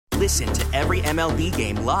Listen to every MLB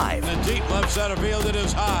game live. In the deep left center field, it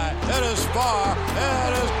is high, it is far,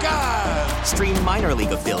 it is gone. Stream minor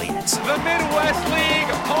league affiliates. The Midwest League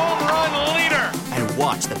home run leader. And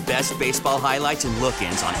watch the best baseball highlights and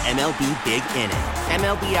look-ins on MLB Big Inning.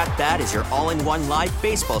 MLB At Bat is your all-in-one live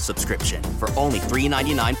baseball subscription for only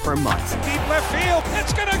 $3.99 per month. Deep left field,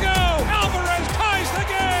 it's gonna go. Alvarez ties the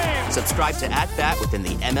game. Subscribe to At Bat within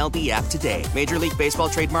the MLB app today. Major League Baseball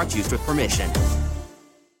trademarks used with permission.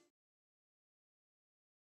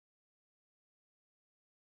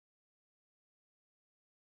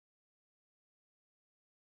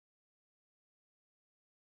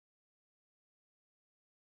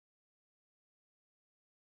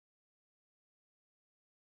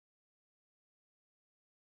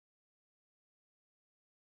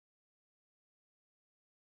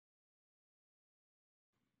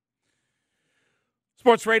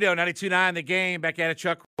 Sports Radio 92.9 The Game. Back at it,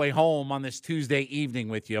 Chuck way home on this Tuesday evening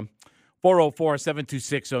with you.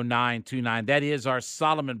 404-726-0929. That is our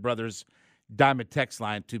Solomon Brothers Diamond text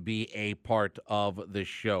line to be a part of the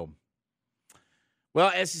show.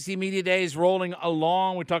 Well, SEC Media Day is rolling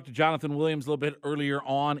along. We talked to Jonathan Williams a little bit earlier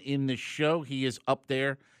on in the show. He is up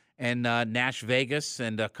there in Nash Vegas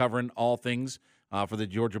and covering all things for the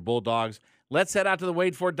Georgia Bulldogs. Let's head out to the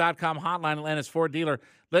WadeFord.com hotline, Atlanta's Ford dealer.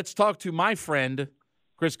 Let's talk to my friend,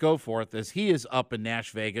 Chris Goforth, as he is up in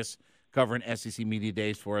Nash Vegas covering SEC Media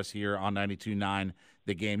Days for us here on 92.9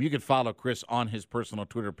 The Game. You can follow Chris on his personal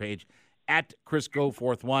Twitter page at Chris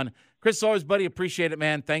Goforth1. Chris, always, buddy, appreciate it,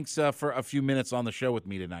 man. Thanks for a few minutes on the show with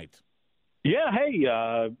me tonight. Yeah, hey,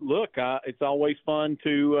 look, it's always fun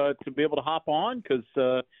to be able to hop on because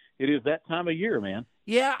it is that time of year, man.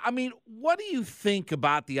 Yeah, I mean, what do you think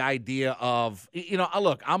about the idea of,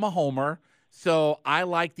 look, I'm a homer, so I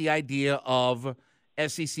like the idea of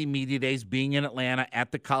SEC Media Days being in Atlanta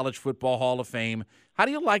at the College Football Hall of Fame. How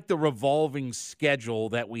do you like the revolving schedule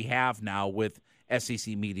that we have now with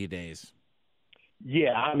SEC Media Days?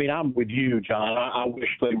 Yeah, I mean, I'm with you, John. I wish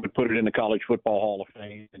they would put it in the College Football Hall of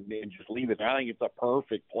Fame and just leave it there. I think it's a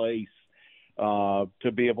perfect place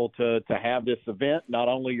to be able to have this event. Not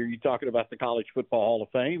only are you talking about the College Football Hall of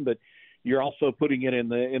Fame, but you're also putting it in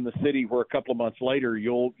the city where a couple of months later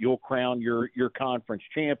you'll crown your conference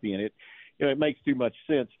champion. It makes too much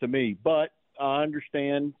sense to me, but I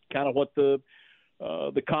understand kind of what the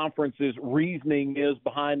conference's reasoning is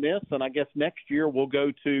behind this, and I guess next year we'll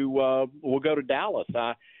go to Dallas.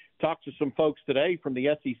 I talked to some folks today from the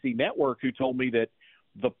SEC Network who told me that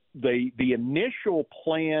the initial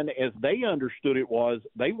plan, as they understood it, was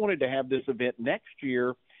they wanted to have this event next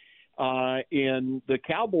year in the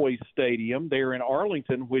Cowboys Stadium there in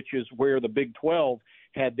Arlington, which is where the Big 12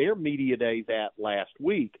 had their media days at last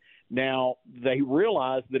week. Now, they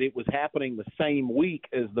realized that it was happening the same week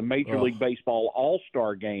as the Major League Baseball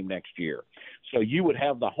All-Star Game next year. So you would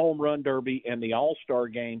have the Home Run Derby and the All-Star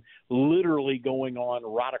Game literally going on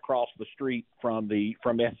right across the street from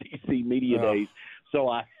SEC Media Days. So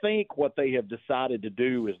I think what they have decided to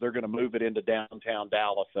do is they're going to move it into downtown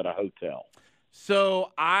Dallas at a hotel.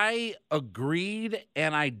 So I agreed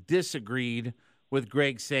and I disagreed with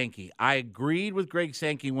Greg Sankey. I agreed with Greg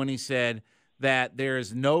Sankey when he said that there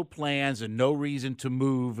is no plans and no reason to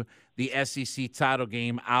move the SEC title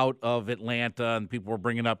game out of Atlanta, and people were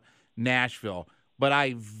bringing up Nashville. But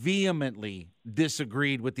I vehemently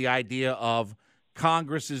disagreed with the idea of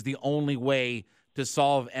Congress is the only way to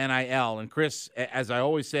solve NIL. And, Chris, as I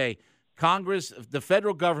always say, Congress, the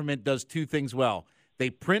federal government does two things well.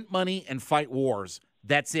 They print money and fight wars.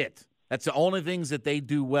 That's it. That's the only things that they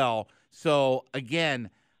do well. So,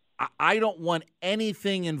 again, I don't want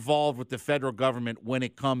anything involved with the federal government when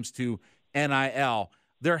it comes to NIL.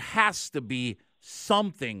 There has to be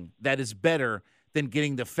something that is better than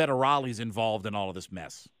getting the federales involved in all of this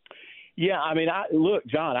mess. Yeah, I mean, look,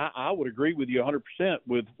 John, I would agree with you 100%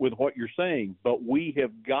 with what you're saying, but we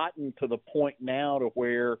have gotten to the point now to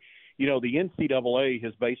where, the NCAA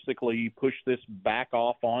has basically pushed this back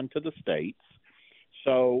off onto the states.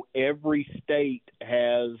 So every state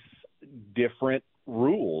has different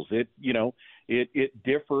rules. It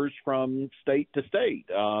differs from state to state.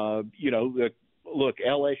 Look,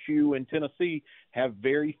 LSU and Tennessee have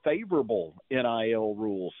very favorable NIL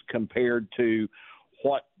rules compared to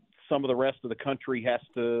what some of the rest of the country has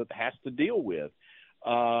to deal with.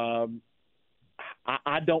 I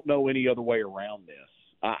don't know any other way around this.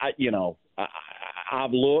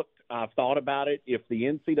 I've looked, I've thought about it. If the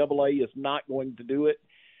NCAA is not going to do it,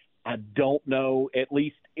 I don't know, at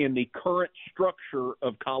least in the current structure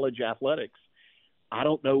of college athletics, I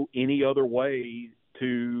don't know any other way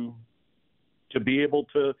to be able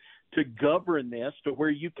to to govern this to where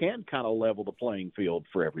you can kind of level the playing field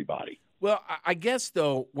for everybody. Well, I guess,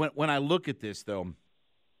 though, when I look at this, though,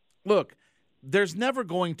 look, there's never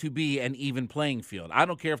going to be an even playing field. I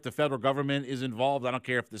don't care if the federal government is involved. I don't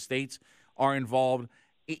care if the states are involved.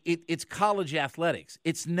 It's college athletics.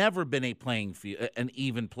 It's never been an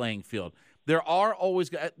even playing field. There are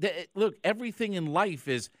always – look, everything in life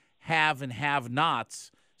is have and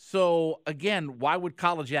have-nots. So, again, why would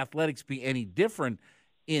college athletics be any different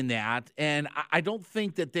in that? And I don't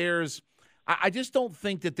think that there's – I just don't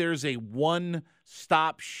think that there's a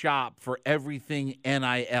one-stop shop for everything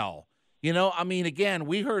NIL. You know, I mean, again,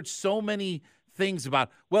 we heard so many things about,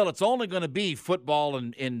 well, it's only going to be football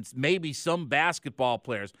and maybe some basketball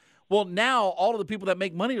players. Well, now all of the people that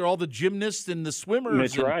make money are all the gymnasts and the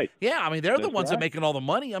swimmers. That's right. Yeah, I mean, they're the ones that are making all the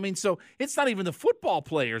money. I mean, so it's not even the football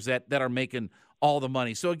players that are making all the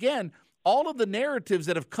money. So, again, all of the narratives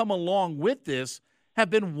that have come along with this have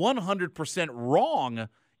been 100% wrong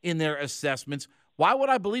in their assessments. Why would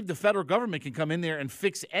I believe the federal government can come in there and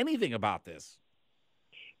fix anything about this?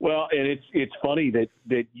 Well, and it's funny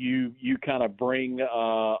that you kind of bring a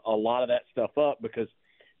lot of that stuff up because,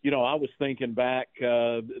 you know, I was thinking back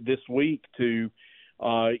this week to, you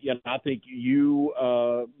know, I think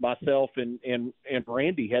you, myself, and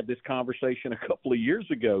Randy had this conversation a couple of years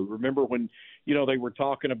ago. Remember when, you know, they were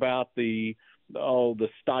talking about the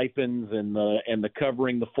stipends and the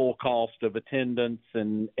covering the full cost of attendance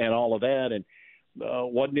and all of that. And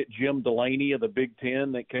wasn't it Jim Delaney of the Big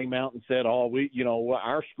Ten that came out and said,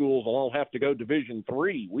 our schools will all have to go Division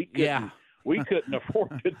III. We couldn't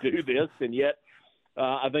afford to do this. And yet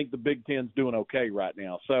I think the Big Ten's doing okay right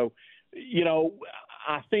now. So, you know,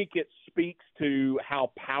 I think it speaks to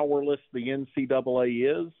how powerless the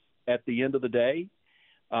NCAA is at the end of the day.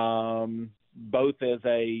 Both as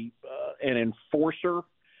an enforcer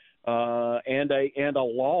and a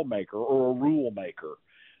lawmaker or a rule maker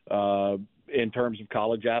in terms of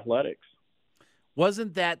college athletics.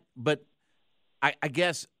 Wasn't that? But I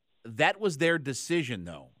guess that was their decision,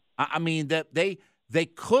 though. I mean that they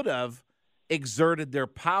could have exerted their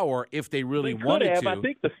power if they really wanted to. I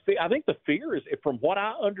think the fear is, from what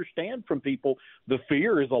I understand from people, the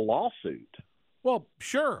fear is a lawsuit. Well,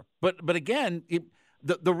 sure, but again.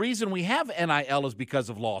 The reason we have NIL is because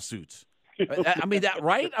of lawsuits. I mean, that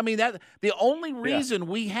right? I mean, that the only reason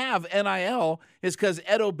we have NIL is because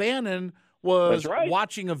Ed O'Bannon was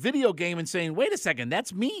watching a video game and saying, wait a second,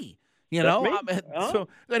 that's me. You know? So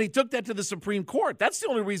then he took that to the Supreme Court. That's the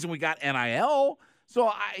only reason we got NIL.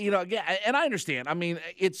 So, again, and I understand. I mean,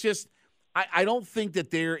 it's just I don't think that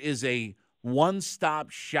there is a one-stop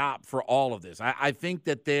shop for all of this. I think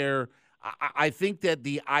that I think that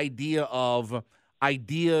the idea of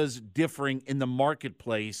ideas differing in the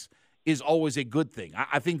marketplace is always a good thing.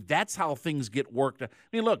 I think that's how things get worked out.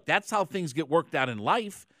 I mean, look, that's how things get worked out in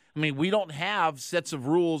life. I mean, we don't have sets of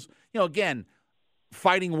rules. You know, again,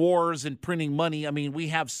 fighting wars and printing money. I mean, we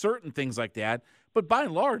have certain things like that. But by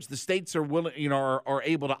and large, the states are willing, are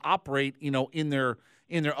able to operate, in their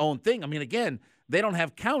own thing. I mean, again, they don't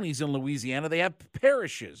have counties in Louisiana. They have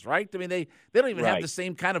parishes, right? I mean, they don't even have the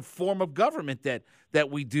same kind of form of government that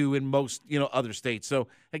we do in most, other states. So,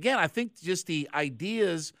 again, I think just the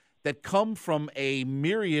ideas that come from a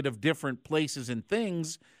myriad of different places and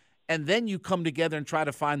things, and then you come together and try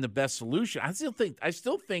to find the best solution. I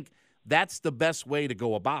still think that's the best way to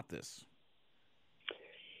go about this.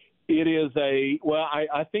 It is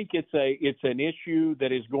I think it's an issue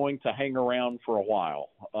that is going to hang around for a while.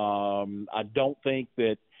 I don't think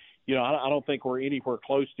that, I don't think we're anywhere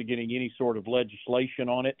close to getting any sort of legislation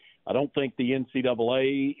on it. I don't think the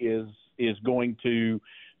NCAA is going to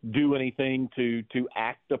do anything to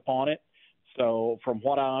act upon it. So from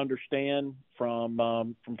what I understand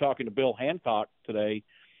from talking to Bill Hancock today,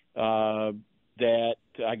 that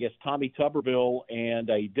I guess Tommy Tuberville and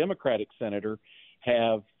a Democratic senator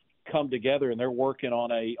have come together and they're working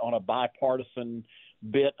on a bipartisan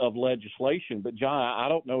bit of legislation. But John, I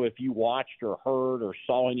don't know if you watched or heard or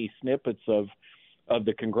saw any snippets of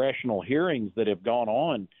the congressional hearings that have gone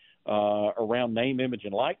on around name, image,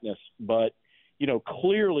 and likeness. But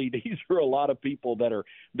clearly these are a lot of people that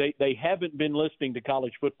they haven't been listening to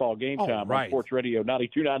College Football Game Time on Sports Radio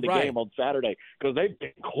 92.9 The Game on Saturday because they've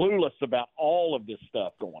been clueless about all of this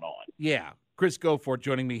stuff going on. Yeah. Chris Goforth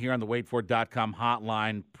joining me here on the waitfor.com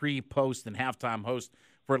hotline, pre-post and halftime host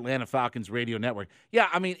for Atlanta Falcons Radio Network. Yeah,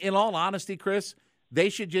 I mean, in all honesty, Chris, they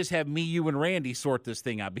should just have me, you, and Randy sort this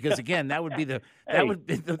thing out because, again, that would be the would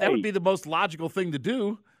be the most logical thing to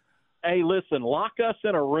do. Hey, listen, lock us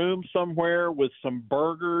in a room somewhere with some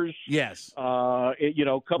burgers. Yes. A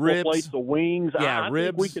couple Ribs. of plates of wings. Yeah, I ribs.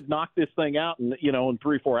 think we could knock this thing out in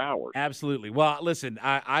 3-4 hours. Absolutely. Well, listen,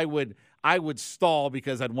 I would stall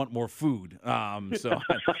because I'd want more food. But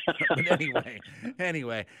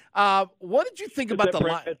anyway. What did you think about the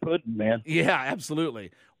line? Pudding, man. Yeah, absolutely.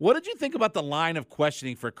 What did you think about the line of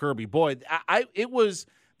questioning for Kirby? Boy,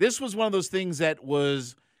 this was one of those things that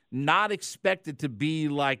was not expected to be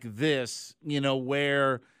like this,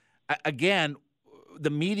 where, again, the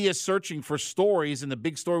media searching for stories, and the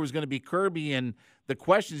big story was going to be Kirby and the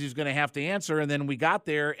questions he was going to have to answer, and then we got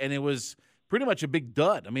there, and it was pretty much a big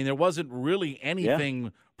dud. I mean, there wasn't really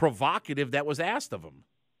anything provocative that was asked of him.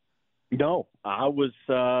 No, I was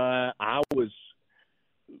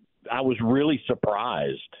really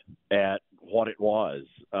surprised at what it was.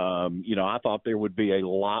 I thought there would be a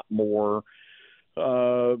lot more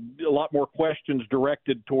questions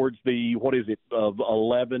directed towards the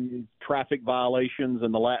 11 traffic violations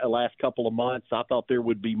in the last couple of months. I thought there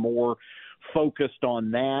would be more focused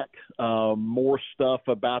on that, more stuff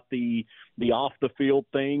about the off the field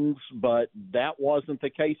things, but that wasn't the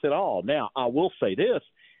case at all. Now, I will say this.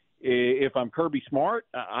 If I'm Kirby Smart,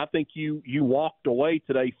 I think you walked away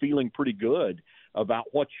today feeling pretty good about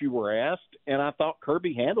what you were asked, and I thought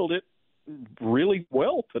Kirby handled it really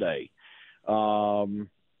well today. The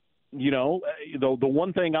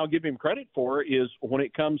one thing I'll give him credit for is when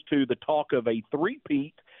it comes to the talk of a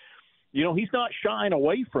three-peat, he's not shying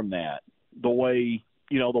away from that the way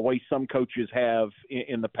some coaches have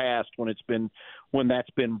in the past when that's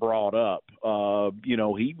been brought up.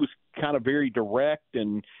 He was kind of very direct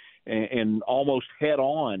and almost head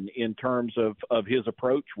on in terms of his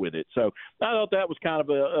approach with it. So I thought that was kind of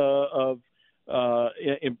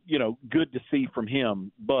good to see from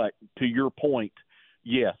him. But to your point,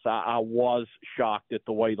 yes, I was shocked at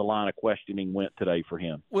the way the line of questioning went today for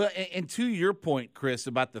him. Well, and to your point, Chris,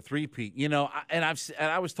 about the three-peat,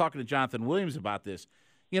 I was talking to Jonathan Williams about this.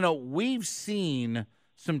 We've seen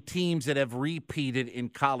some teams that have repeated in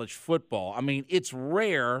college football. I mean, it's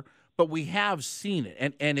rare, but we have seen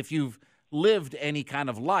it. And if you've lived any kind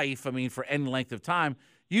of life, I mean, for any length of time,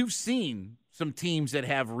 you've seen some teams that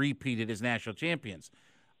have repeated as national champions.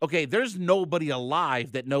 Okay, there's nobody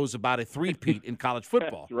alive that knows about a three-peat in college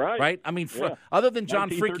football. Right. I mean, other than John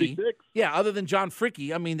Fricky.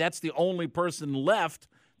 I mean, that's the only person left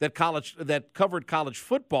that covered college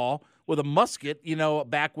football with a musket,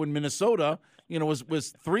 back when Minnesota,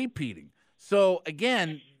 was three-peating. So,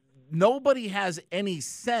 again, nobody has any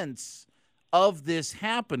sense of this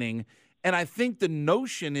happening. And I think the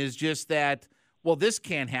notion is just that, well, this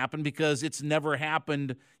can't happen because it's never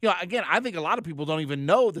happened. Again, I think a lot of people don't even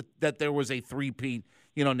know that there was a three-peat,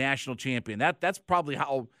 national champion. That's probably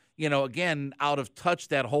how, again, out of touch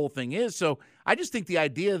that whole thing is. So I just think the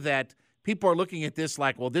idea that people are looking at this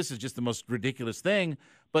like, well, this is just the most ridiculous thing.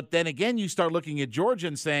 But then again, you start looking at Georgia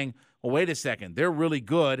and saying, well, wait a second, they're really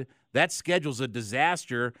good. That schedule's a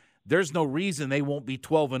disaster. There's no reason they won't be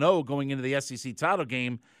 12-0 going into the SEC title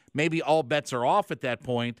game. Maybe all bets are off at that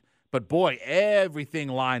point. But, boy, everything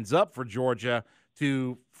lines up for Georgia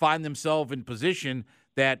to find themselves in position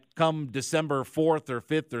that come December 4th or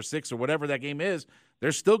 5th or 6th or whatever that game is,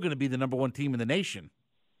 they're still going to be the number one team in the nation.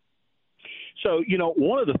 So,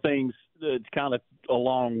 one of the things that's kind of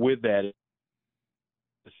along with that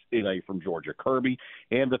is from Georgia, Kirby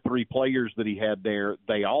and the three players that he had there,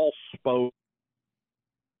 they all spoke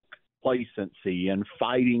complacency and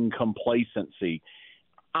fighting complacency.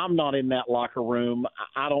 I'm not in that locker room.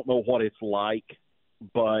 I don't know what it's like,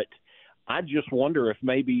 but I just wonder if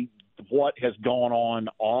maybe what has gone on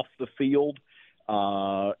off the field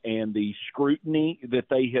and the scrutiny that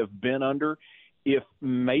they have been under, if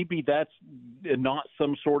maybe that's not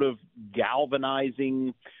some sort of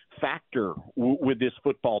galvanizing factor with this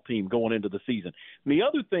football team going into the season. And the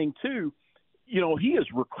other thing, too, he has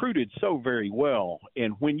recruited so very well.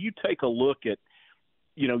 And when you take a look at,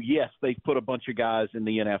 yes, they've put a bunch of guys in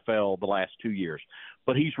the NFL the last 2 years,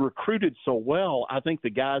 but he's recruited so well. I think the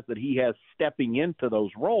guys that he has stepping into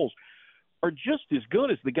those roles are just as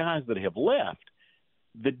good as the guys that have left.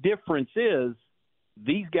 The difference is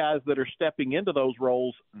these guys that are stepping into those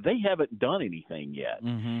roles, they haven't done anything yet.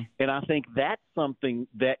 Mm-hmm. And I think that's something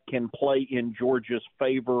that can play in Georgia's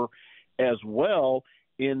favor as well,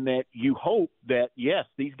 in that you hope that, yes,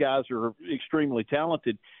 these guys are extremely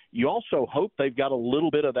talented. You also hope they've got a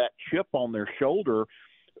little bit of that chip on their shoulder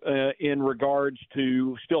in regards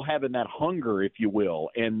to still having that hunger, if you will,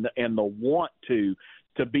 and the want to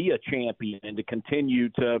be a champion and to continue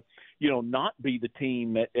to, not be the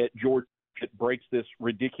team at Georgia that breaks this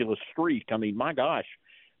ridiculous streak. I mean, my gosh,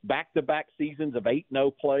 back-to-back seasons of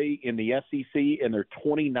 8-0 play in the SEC, and they're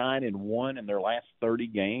 29-1 in their last 30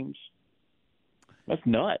 games. That's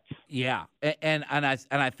nuts. Yeah, and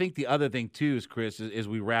I think the other thing too is, Chris, as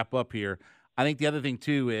we wrap up here, I think the other thing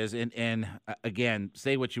too is, and again,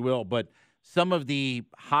 say what you will, but some of the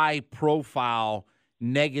high-profile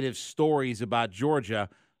negative stories about Georgia,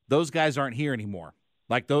 those guys aren't here anymore.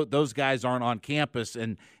 Like those guys aren't on campus,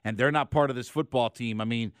 and they're not part of this football team. I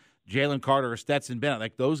mean, Jalen Carter or Stetson Bennett,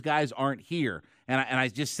 like those guys aren't here. And I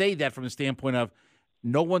just say that from the standpoint of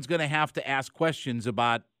no one's going to have to ask questions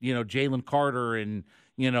about, Jalen Carter and,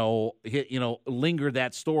 linger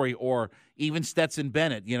that story, or even Stetson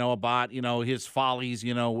Bennett, about, his follies,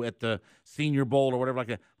 at the Senior Bowl or whatever like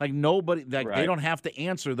that. Like nobody, like Right. They don't have to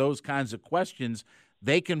answer those kinds of questions.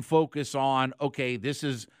 They can focus on, okay, this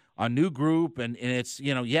is a new group, and it's,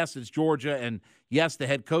 yes, it's Georgia, and yes, the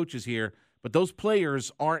head coach is here, but those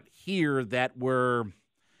players aren't here that were,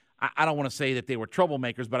 I don't want to say that they were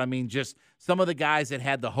troublemakers, but I mean just some of the guys that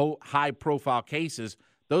had the high-profile cases,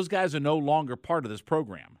 those guys are no longer part of this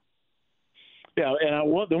program. Yeah, and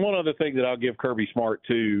the one other thing that I'll give Kirby Smart,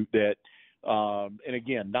 too, that, and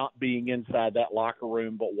again, not being inside that locker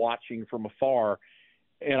room but watching from afar,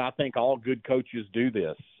 and I think all good coaches do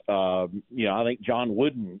this. I think John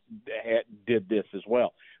Wooden did this as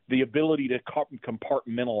well. The ability to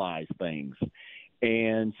compartmentalize things.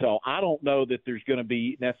 And so I don't know that there's going to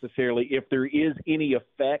be necessarily, if there is any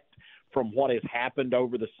effect from what has happened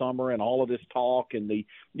over the summer and all of this talk and the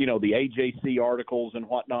AJC articles and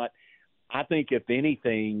whatnot, I think if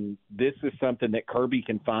anything, this is something that Kirby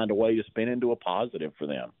can find a way to spin into a positive for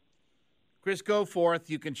them. Chris Goforth,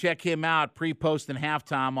 you can check him out pre, post, and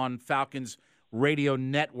halftime on Falcons Radio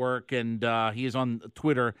Network, and he is on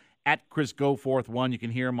Twitter at Chris Goforth1. You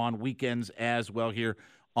can hear him on weekends as well here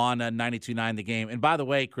on 92.9 The Game. And by the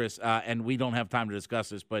way, Chris, and we don't have time to discuss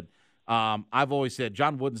this, but I've always said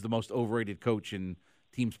John Wooden's the most overrated coach in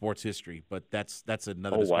team sports history. But that's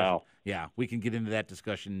another discussion. Wow. Yeah, we can get into that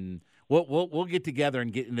discussion. We'll get together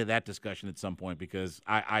and get into that discussion at some point, because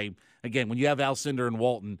I again, when you have Alcindor and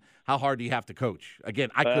Walton, how hard do you have to coach?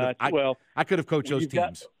 Again, I could have coached those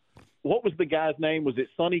teams. What was the guy's name? Was it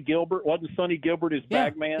Sonny Gilbert? Wasn't Sonny Gilbert his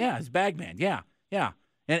bag man? Yeah, his bag man. Yeah.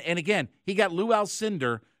 And again, he got Lou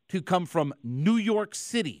Alcindor to come from New York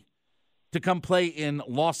City to come play in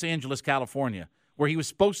Los Angeles, California, where he was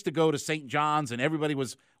supposed to go to St. John's, and everybody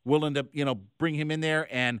was willing to, bring him in there.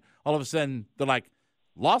 And all of a sudden, they're like,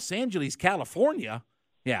 Los Angeles, California?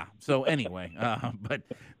 Yeah. So anyway, but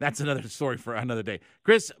that's another story for another day.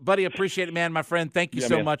 Chris, buddy, appreciate it, man. My friend, thank you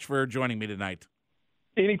so much for joining me tonight.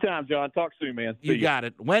 Anytime, John. Talk soon, man. See you. Got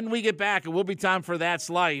it. When we get back, it will be time for That's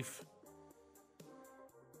Life.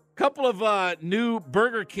 Couple of new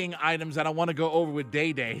Burger King items that I want to go over with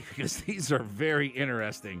Day Day, because these are very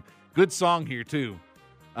interesting. Good song here, too.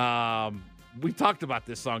 We talked about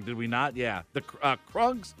this song, did we not? Yeah. The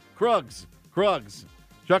Krugs.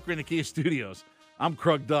 Chuckery in the Kia Studios. I'm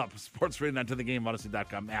Krugged Up. Sports Radio to the Game,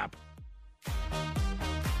 Odyssey.com app.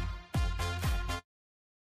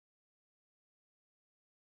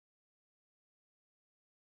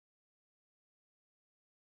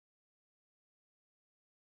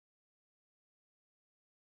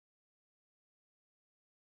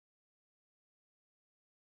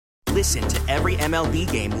 Listen to every MLB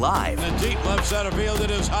game live. In the deep left center field, it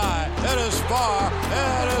is high, it is far,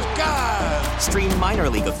 it is gone. Stream minor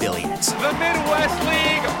league affiliates. The Midwest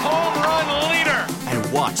League home run leader.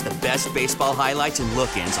 And watch the best baseball highlights and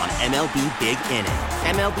look-ins on MLB Big Inning.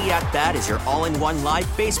 MLB At Bat is your all-in-one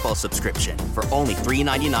live baseball subscription for only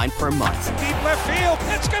 $3.99 per month. Deep left field,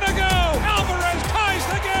 it's gonna go. Alvarez ties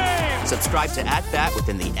the game. Subscribe to At Bat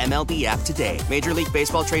within the MLB app today. Major League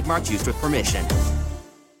Baseball trademarks used with permission.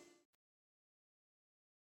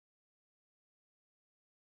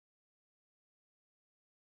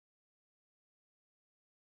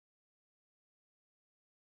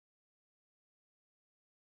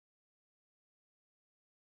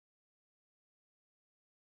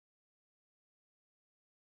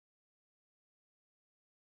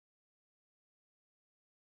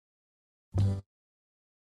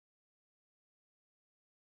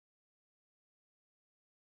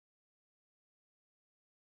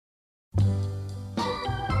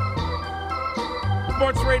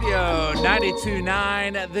 Sports Radio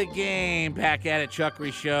 92.9 The Game. Back at it,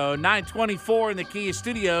 Chuckery Show. 9:24 in the Kia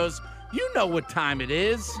Studios. You know what time it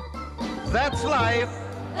is. That's life.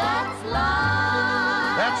 That's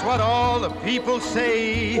life. That's what all the people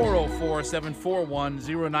say.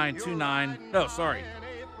 404-741-0929. No, sorry.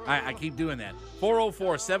 I keep doing that.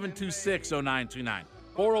 404-726-0929.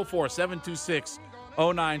 404-726-0929.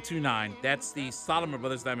 0929. That's the Solomon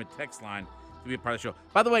Brothers Diamond text line to be a part of the show.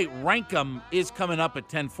 By the way, Rankum is coming up at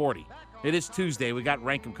 10:40. It is Tuesday. We got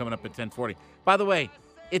Rankum coming up at 10:40. By the way,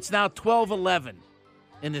 it's now 12-11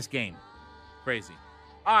 in this game. Crazy.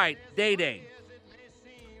 All right, Day.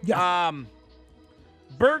 Yeah.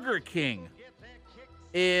 Burger King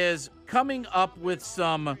is coming up with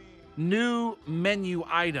some new menu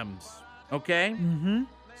items, okay? Mm-hmm.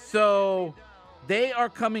 So they are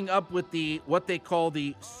coming up with what they call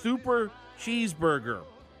the Super Cheeseburger.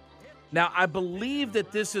 Now, I believe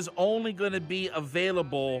that this is only going to be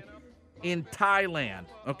available in Thailand,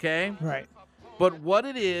 okay? Right. But what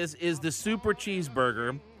it is the Super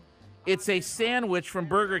Cheeseburger. It's a sandwich from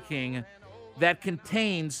Burger King that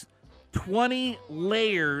contains 20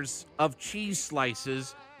 layers of cheese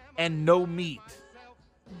slices and no meat.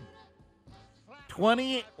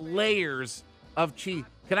 20 layers of cheese.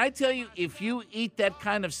 Can I tell you, if you eat that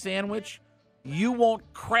kind of sandwich, you won't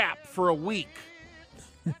crap for a week.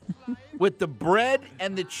 With the bread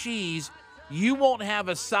and the cheese, you won't have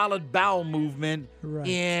a solid bowel movement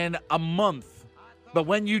in a month. But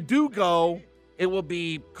when you do go, it will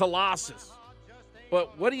be colossus.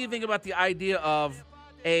 But what do you think about the idea of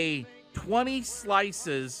a 20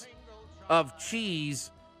 slices of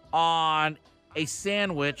cheese on a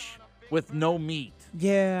sandwich with no meat?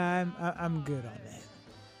 Yeah, I'm good on that.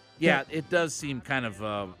 Yeah, it does seem kind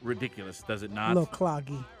of ridiculous, does it not? A little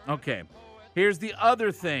cloggy. Okay. Here's the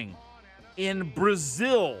other thing. In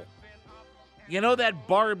Brazil, you know that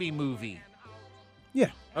Barbie movie? Yeah.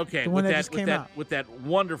 Okay, the one that just came out. With that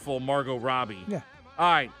wonderful Margot Robbie. Yeah. All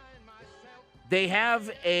right. They have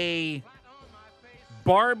a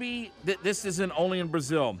Barbie, this isn't only in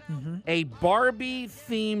Brazil, a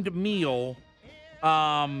Barbie-themed meal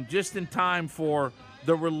just in time for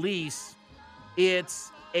the release.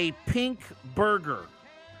 It's a pink burger.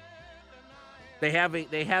 They have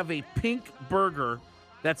a pink burger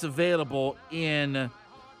that's available in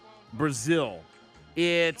Brazil.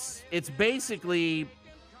 It's basically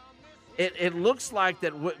it looks like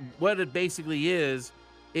that what it basically is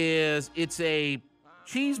it's a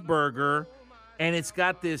cheeseburger and it's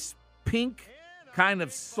got this pink kind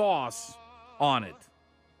of sauce on it.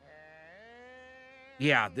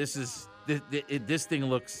 Yeah, this thing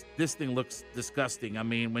looks disgusting. I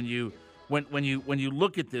mean, when you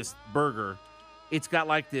look at this burger, it's got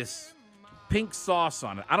like this pink sauce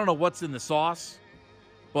on it. I don't know what's in the sauce,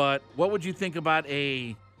 but what would you think about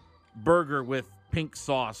a burger with pink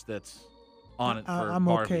sauce that's on it for I'm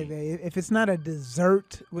Barbie? okay there. If it's not a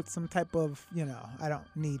dessert with some type of, I don't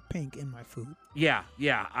need pink in my food. Yeah.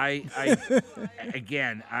 I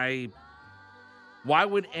why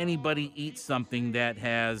would anybody eat something that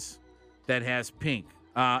has pink?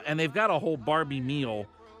 And they've got a whole Barbie meal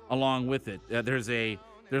along with it.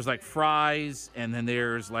 There's like fries, and then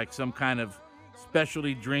there's like some kind of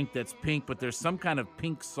specialty drink that's pink, but there's some kind of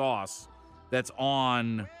pink sauce that's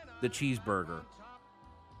on the cheeseburger.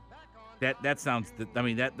 That sounds. I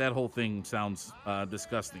mean, that whole thing sounds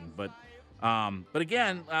disgusting. But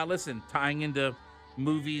again, listen, tying into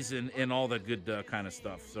movies and all that good kind of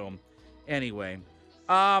stuff. So anyway,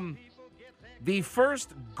 the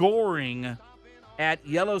first goring at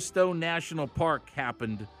Yellowstone National Park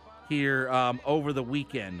happened here over the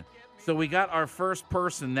weekend. So we got our first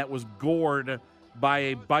person that was gored by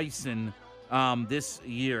a bison this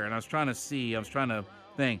year. And I was trying to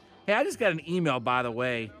think. Hey, I just got an email, by the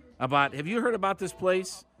way, about, have you heard about this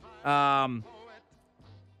place? Lenox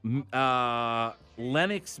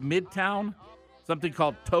Midtown? Something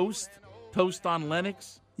called Toast on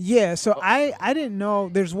Lenox? Yeah, so I didn't know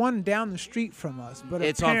there's one down the street from us, but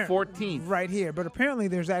it's on 14th right here. But apparently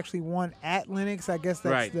there's actually one at Lenox. I guess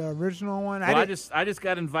that's right. The original one. Well, I just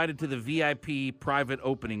got invited to the VIP private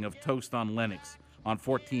opening of Toast on Lenox on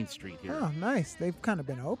 14th Street here. Oh, nice. They've kind of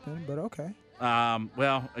been open, but okay.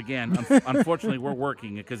 Well, again, unfortunately, we're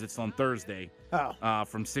working because it's on Thursday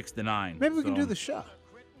from 6 to 9. Maybe we can do the show.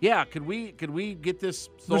 Yeah, could we get this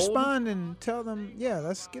sold? Respond and tell them,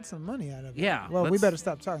 let's get some money out of it. Yeah. Well, we better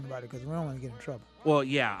stop talking about it because we don't want to get in trouble. Well,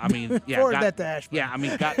 yeah, I mean, yeah. Forward that to Ashburn. Yeah, I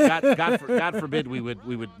mean, God forbid we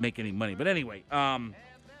would make any money. But anyway,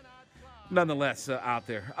 nonetheless, out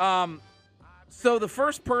there. So the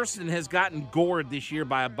first person has gotten gored this year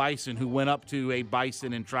by a bison who went up to a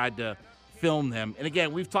bison and tried to film them. And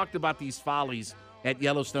again, we've talked about these follies at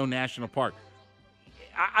Yellowstone National Park.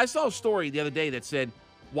 I saw a story the other day that said,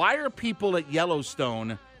 why are people at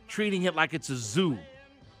Yellowstone treating it like it's a zoo?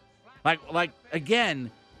 Like again,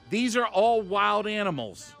 these are all wild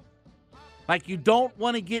animals. Like, you don't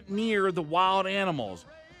want to get near the wild animals.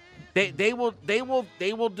 They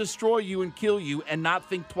will destroy you and kill you and not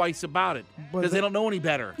think twice about it because they don't know any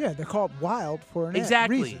better. Yeah, they're called wild for an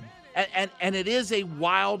exactly. reason. And it is a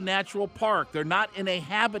wild natural park. They're not in a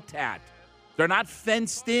habitat. They're not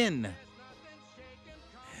fenced in.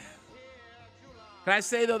 Can I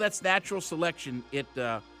say, though, that's natural selection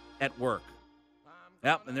at work?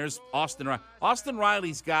 Yep, and there's Austin Riley. Austin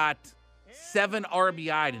Riley's got 7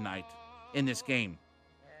 RBI tonight in this game.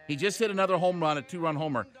 He just hit another home run, a 2-run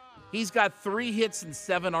homer. He's got 3 hits and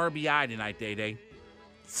 7 RBI tonight, Day-Day.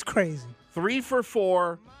 It's crazy. 3 for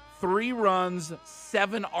 4, 3 runs,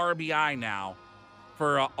 7 RBI now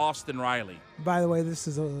for Austin Riley. By the way, this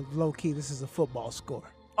is a low-key. This is a football score.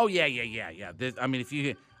 Oh, yeah. If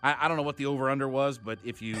you I don't know what the over-under was, but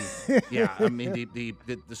if you yeah, I mean, the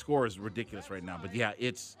score is ridiculous right now. But, yeah,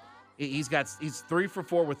 he's 3 for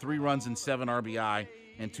 4 with 3 runs and 7 RBI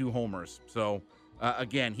and 2 homers. So,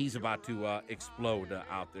 again, he's about to explode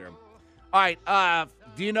out there. All right,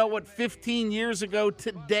 do you know what 15 years ago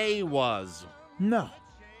today was? No.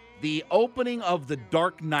 The opening of The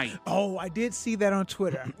Dark Knight. Oh, I did see that on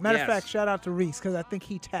Twitter. Matter of fact, shout out to Reese because I think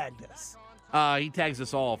he tagged us. He tags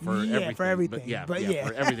us all for everything. For everything. But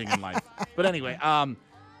for everything in life. But anyway,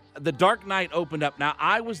 The Dark Knight opened up. Now,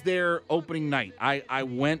 I was there opening night. I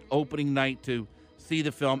went opening night to see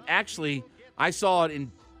the film. Actually, I saw it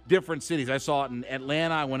in different cities. I saw it in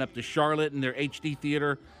Atlanta. I went up to Charlotte in their HD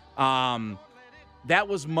theater. That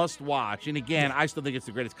was must watch. And again, I still think it's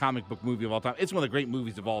the greatest comic book movie of all time. It's one of the great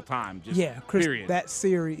movies of all time. Chris, period. That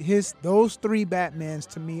series, those 3 Batmans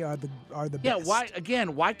to me are the best. Yeah,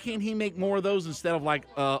 why can't he make more of those instead of like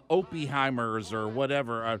Oppenheimers or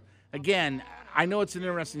whatever? Again, I know it's an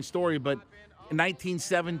interesting story, but in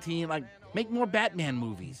 1917, like, make more Batman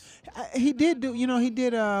movies. He did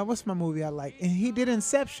what's my movie I like? And he did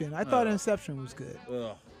Inception. I thought Inception was good.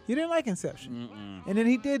 Ugh. You didn't like Inception. Mm-mm. And then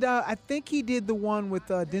he did, I think he did the one with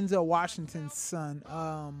Denzel Washington's son.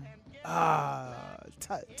 I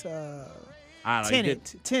don't know.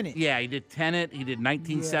 Tenet. Yeah, he did Tenet. He did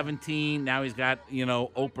 1917. Yeah. Now he's got,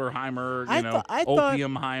 Oppenheimer,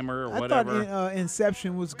 Opiumheimer or whatever. I thought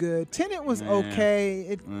Inception was good. Tenet was okay.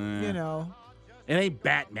 It ain't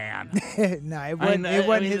Batman. No, it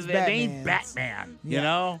wasn't his Batman. It ain't Batman, you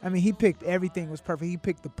know? I mean, he picked everything was perfect. He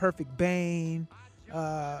picked the perfect Bane.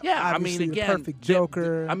 The perfect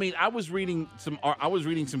Joker. I was reading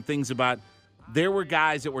some things about there were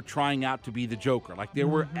guys that were trying out to be the Joker. Like there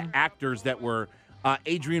were actors that were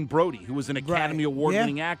Adrian Brody, who was an Academy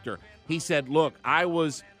Award-winning actor. He said, "Look, I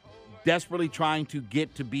was desperately trying to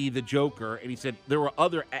get to be the Joker," and he said there were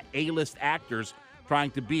other A-list actors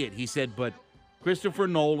trying to be it. He said, but Christopher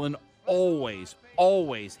Nolan always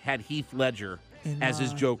had Heath Ledger as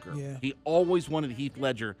his Joker. Yeah. He always wanted Heath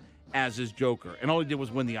Ledger as his Joker, and all he did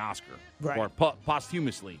was win the Oscar, or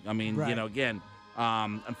posthumously. I mean, again,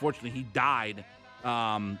 unfortunately, he died.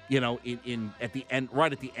 At the end,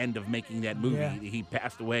 right at the end of making that movie, he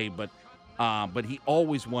passed away. But he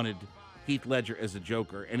always wanted Heath Ledger as a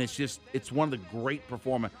Joker, and it's one of the great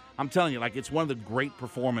performances. I'm telling you, like it's one of the great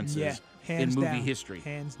performances in movie history.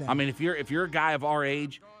 Hands down. I mean, if you're a guy of our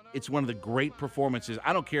age, it's one of the great performances.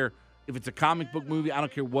 I don't care if it's a comic book movie. I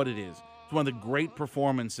don't care what it is. It's one of the great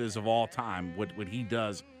performances of all time, what he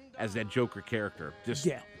does as that Joker character. Just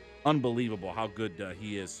unbelievable how good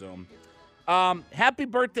he is. So, happy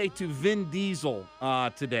birthday to Vin Diesel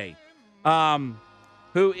today,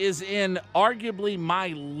 who is in arguably my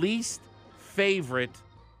least favorite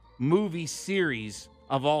movie series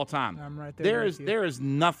of all time. I'm right there. There is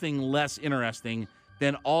nothing less interesting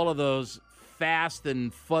than all of those fast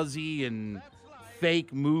and fuzzy and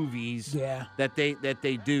fake movies that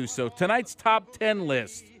they do. So tonight's top 10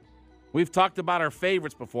 list, we've talked about our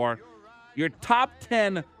favorites before. Your top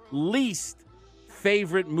 10 least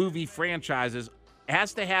favorite movie franchises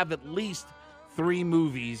has to have at least 3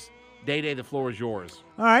 movies. Day-Day, the floor is yours.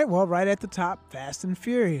 All right, well, right at the top, Fast and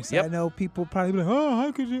Furious. Yep. I know people probably be like, oh,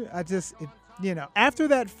 how could you? After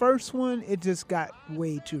that first one, it just got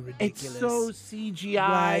way too ridiculous. It's so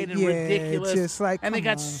CGI'd and ridiculous. Just like, and they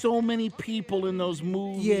got so many people in those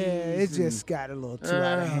movies. Yeah, it just got a little too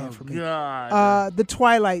out of hand for me. God. The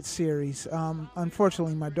Twilight series.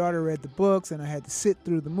 Unfortunately, my daughter read the books, and I had to sit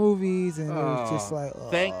through the movies, and it was just like,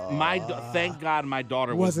 thank God my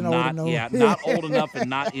daughter wasn't not old enough. not old enough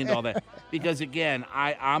and not into all that. Because again,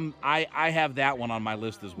 I have that one on my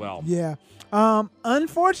list as well. Yeah.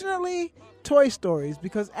 Unfortunately, Toy Stories,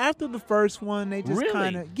 because after the first one, they just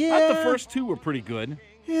kind of I thought the first 2 were pretty good.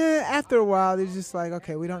 Yeah, after a while, they're just like,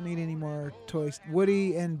 okay, we don't need any more toys.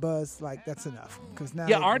 Woody and Buzz, like, that's enough. Because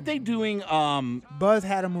now, aren't they doing? Buzz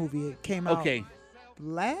had a movie. It came out okay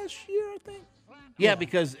last year, I think. Yeah,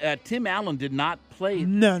 because Tim Allen did not play.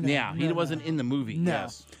 No. Yeah, he wasn't in the movie. No.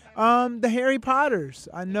 Yes. The Harry Potters.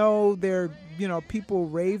 I know people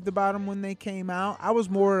raved about them when they came out. I was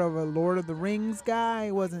more of a Lord of the Rings guy.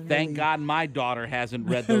 I wasn't. Thank God my daughter hasn't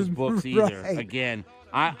read those books either. Right. Again,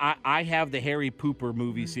 I have the Harry Pooper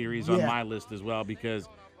movie series on my list as well because,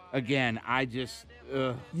 again, I just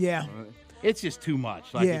it's just too much.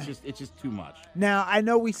 It's just too much. Now, I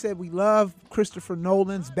know we said we love Christopher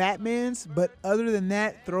Nolan's Batmans, but other than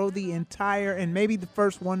that, throw the entire, and maybe the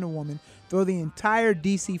first Wonder Woman, throw the entire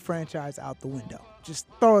DC franchise out the window. Just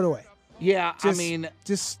throw it away. Yeah,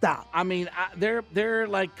 just stop. I mean, they're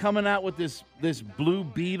like coming out with this Blue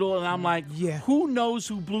Beetle, and I'm like, who knows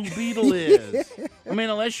who Blue Beetle is? I mean,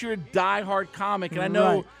 unless you're a diehard comic, and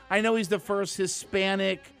I know he's the first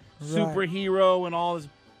Hispanic superhero and all this.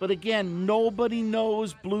 But again, nobody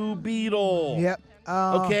knows Blue Beetle. Yep.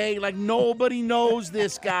 Okay? Like, nobody knows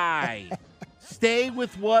this guy. Stay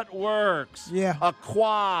with what works. Yeah.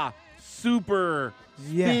 Aqua, Super,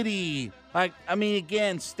 Spitty. Like, I mean,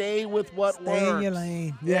 again, stay with what works. Stay in your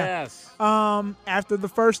lane. Yeah. Yes. After the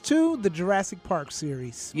first two, the Jurassic Park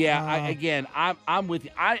series. Yeah, I'm with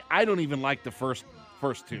you. I don't even like the first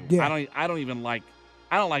two. Yeah. I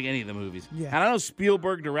don't like any of the movies. Yeah. And I know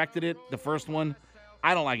Spielberg directed it, the first one.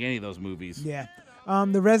 I don't like any of those movies. Yeah.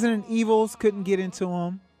 The Resident Evils, couldn't get into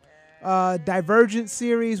them. Divergent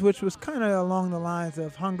series, which was kind of along the lines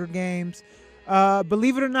of Hunger Games.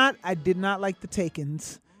 Believe it or not, I did not like the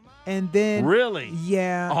Takens. And then really,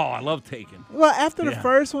 yeah. Oh, I love Taken. Well, after the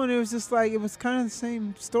first one, it was just like it was kind of the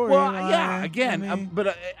same story. Well, yeah, again,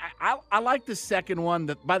 but I like the second one.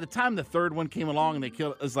 That by the time the third one came along and they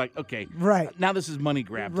killed, it was like, okay, right now this is money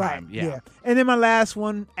grab time. Yeah. And then my last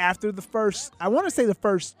one after the first, I want to say the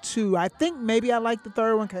first two. I think maybe I like the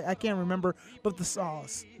third one. I can't remember, but the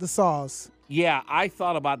Saws. Yeah, I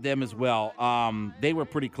thought about them as well. They were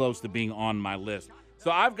pretty close to being on my list. So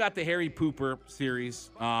I've got the Harry Pooper series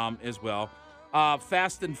as well.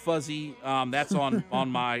 Fast and Fuzzy, that's on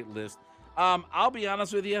my list. I'll be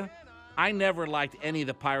honest with you, I never liked any of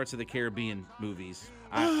the Pirates of the Caribbean movies.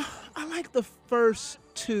 I like the first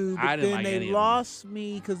two, but then they lost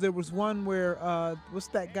me because there was one where what's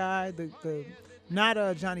that guy? The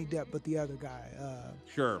not Johnny Depp, but the other guy.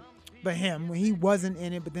 Sure. But him, when he wasn't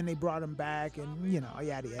in it, but then they brought him back, and yada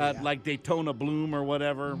yada. Like Daytona Bloom or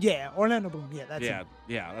whatever. Yeah, Orlando Bloom. Yeah, that's it.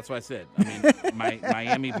 Yeah, that's what I said. I mean,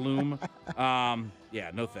 Miami Bloom.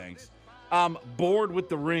 No thanks. Bored with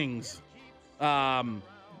the Rings.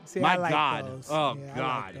 See, my I like God. Those. Oh yeah, God.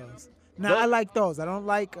 I like those. No, I like those. I don't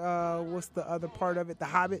like what's the other part of it? The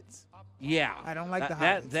Hobbits. Yeah, I don't like the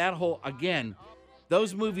Hobbits. That whole again.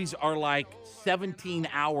 Those movies are like 17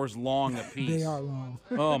 hours long apiece. They are long.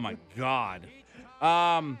 Oh, my God.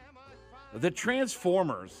 The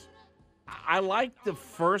Transformers. I like the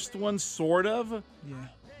first one, sort of. Yeah.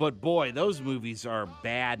 But, boy, those movies are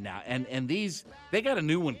bad now. And these, they got a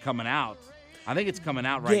new one coming out. I think it's coming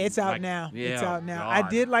out right now. Yeah, it's out now. Yeah, it's out now. God. I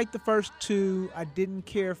did like the first two. I didn't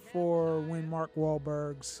care for when Mark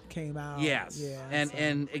Wahlberg's came out. Yes. Yeah,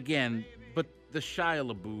 and again, but the Shia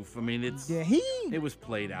LaBeouf, I mean, it was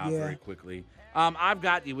played out very quickly. I've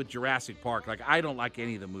got you with Jurassic Park. Like, I don't like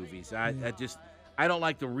any of the movies. I I don't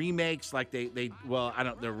like the remakes. Like they're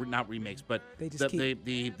not remakes, but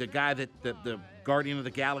the guy the Guardian of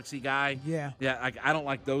the Galaxy guy. Yeah. I don't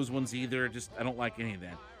like those ones either. I don't like any of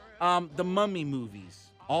that. The Mummy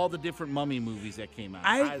movies. All the different Mummy movies that came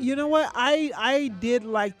out. You know what? I did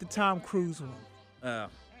like the Tom Cruise one.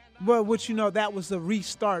 Well, that was a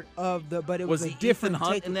restart of but it was a different Ethan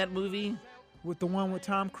Hunt take in that movie? With the one with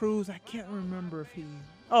Tom Cruise? I can't remember if he...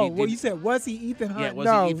 you said, was he Ethan Hunt? Yeah,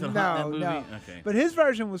 was he Ethan Hunt in that movie? No. Okay. But his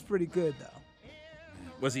version was pretty good, though.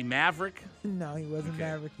 Was he Maverick? No, he wasn't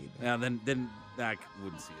Maverick either. Yeah, then I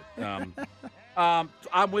wouldn't see it.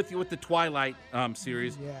 I'm with you with the Twilight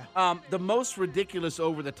series. Yeah. The most ridiculous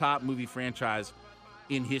over-the-top movie franchise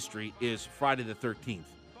in history is Friday the 13th.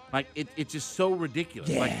 Like, it's just so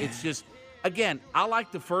ridiculous. Yeah. Like, it's just, again, I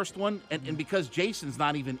like the first one, and because Jason's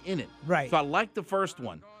not even in it. Right. So I like the first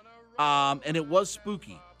one. And it was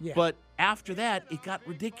spooky. Yeah. But after that, it got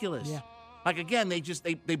ridiculous. Yeah. Like, again,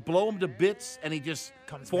 they blow him to bits, and he just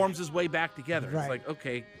forms his way back together. Right. It's like,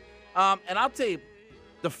 okay. And I'll tell you,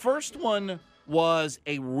 the first one was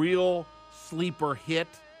a real sleeper hit,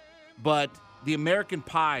 but the American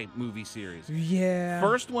Pie movie series. Yeah.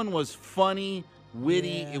 First one was funny, witty,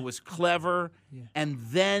 Yeah. it was clever, and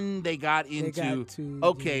then they got into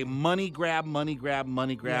money grab,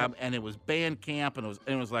 and it was band camp, and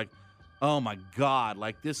it was like, oh my God,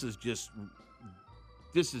 like this is just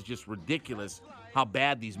ridiculous how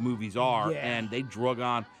bad these movies are, and they drug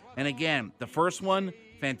on. And again, the first one,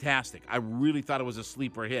 fantastic. I really thought it was a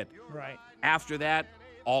sleeper hit. Right. After that,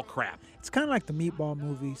 all crap. It's kind of like the Meatball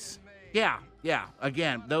movies. Yeah.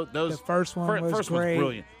 Again, those The first one was first great. one's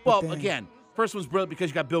brilliant. but Well, then- again, first one's brilliant because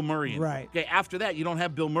you got Bill Murray in it. Right. Okay, after that, you don't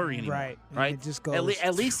have Bill Murray anymore. Right. And Right. it just goes-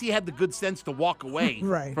 At least he had the good sense to walk away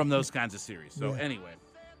Right. from those kinds of series. So Yeah. anyway.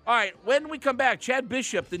 All right, when we come back, Chad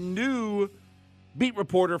Bishop, the new beat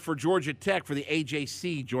reporter for Georgia Tech for the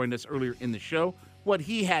AJC, joined us earlier in the show. What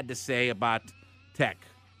he had to say about Tech.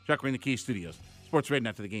 Chuckery in the Key Studios. Sports Radio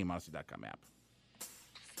Net to the Game, Odyssey.com app.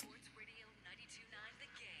 Sports Radio 92.9 The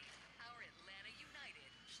Game. Our Atlanta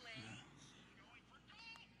United play.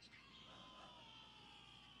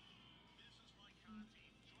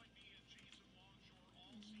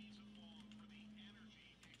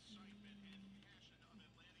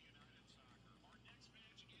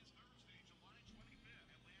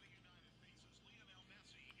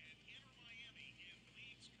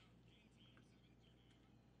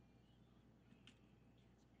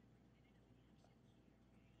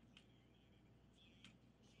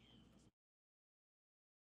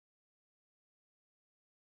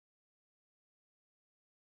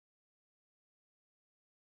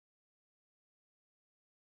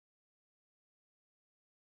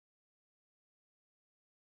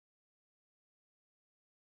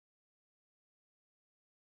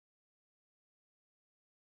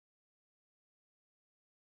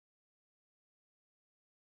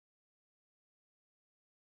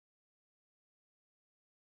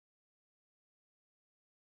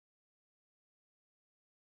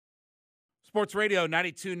 Sports Radio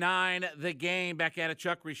 92.9 The Game, back at a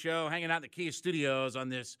Chuckery Show, hanging out in the Kia Studios on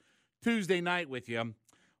this Tuesday night with you.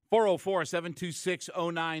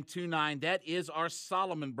 404-726-0929. That is our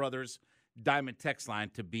Solomon Brothers Diamond text line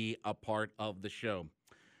to be a part of the show.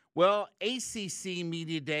 Well, ACC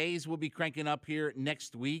Media Days will be cranking up here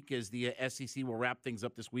next week as the SEC will wrap things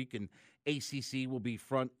up this week, and ACC will be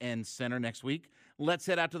front and center next week. Let's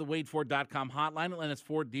head out to the WadeFord.com hotline, Atlanta's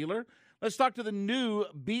Ford dealer. Let's talk to the new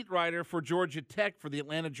beat writer for Georgia Tech for the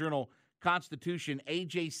Atlanta Journal-Constitution.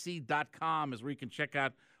 AJC.com is where you can check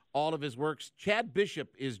out all of his works. Chad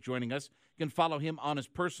Bishop is joining us. You can follow him on his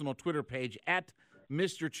personal Twitter page at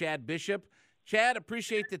Mr. Chad Bishop. Chad,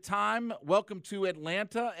 appreciate the time. Welcome to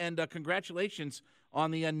Atlanta, and congratulations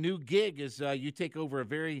on the new gig as you take over a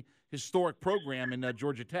very historic program in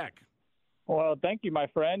Georgia Tech. Well, thank you, my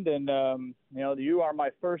friend. And, you are my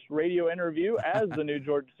first radio interview as the new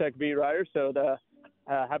Georgia Tech beat writer, so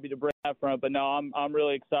happy to bring that front. But, no, I'm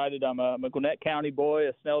really excited. I'm a Gwinnett County boy,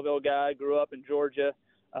 a Snellville guy, grew up in Georgia,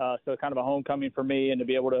 so kind of a homecoming for me. And to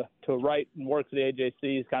be able to write and work for the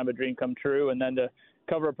AJC is kind of a dream come true. And then to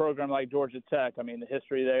cover a program like Georgia Tech, I mean, the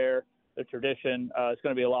history there, the tradition, it's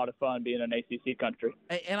going to be a lot of fun being an ACC country.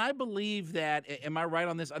 And I believe that, am I right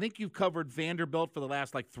on this? I think you've covered Vanderbilt for the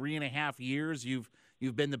last 3.5 years. You've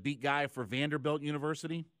been the beat guy for Vanderbilt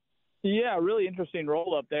University. Yeah, really interesting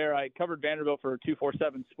role up there. I covered Vanderbilt for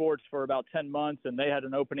 247 Sports for about 10 months, and they had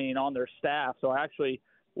an opening on their staff. So I actually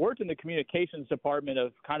worked in the communications department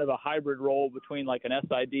of kind of a hybrid role between like an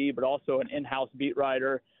SID, but also an in-house beat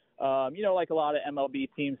writer, like a lot of MLB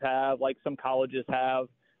teams have, like some colleges have.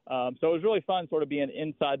 So it was really fun sort of being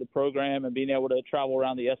inside the program and being able to travel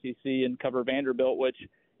around the SEC and cover Vanderbilt, which,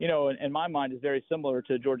 in my mind is very similar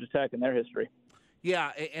to Georgia Tech and their history.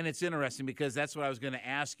 Yeah, and it's interesting because that's what I was going to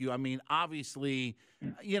ask you. I mean, obviously,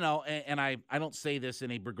 and I don't say this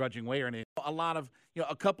in a begrudging way or anything, a lot of,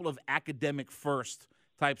 a couple of academic first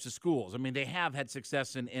types of schools. I mean, they have had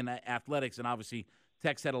success in athletics, and obviously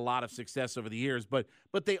Tech's had a lot of success over the years, but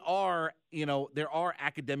they are, there are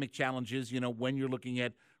academic challenges, when you're looking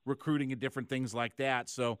at recruiting and different things like that.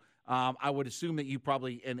 So I would assume that you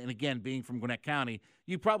probably, and again, being from Gwinnett County,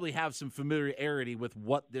 you probably have some familiarity with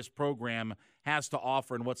what this program has to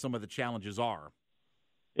offer and what some of the challenges are.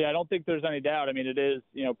 Yeah, I don't think there's any doubt. I mean, it is,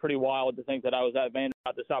 pretty wild to think that I was at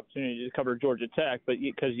Vanderbilt, this opportunity to cover Georgia Tech, but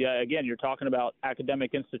because, again, you're talking about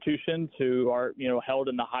academic institutions who are, held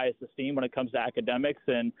in the highest esteem when it comes to academics.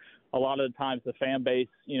 And a lot of the times the fan base,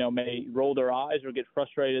 may roll their eyes or get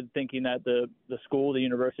frustrated thinking that the school, the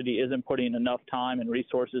university isn't putting enough time and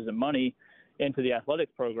resources and money into the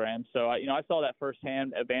athletics program. So, I saw that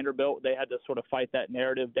firsthand at Vanderbilt. They had to sort of fight that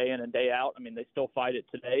narrative day in and day out. I mean, they still fight it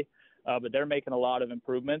today. But they're making a lot of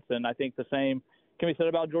improvements, and I think the same can be said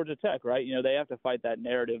about Georgia Tech, right? They have to fight that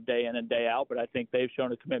narrative day in and day out, but I think they've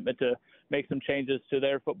shown a commitment to make some changes to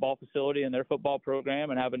their football facility and their football program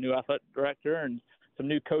and have a new athletic director and some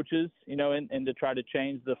new coaches, and to try to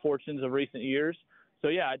change the fortunes of recent years. So,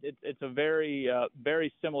 yeah, it's a very,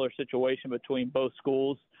 very similar situation between both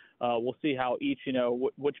schools. we'll see how each,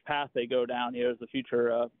 which path they go down here as the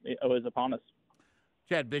future is upon us.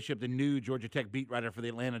 Chad Bishop, the new Georgia Tech beat writer for the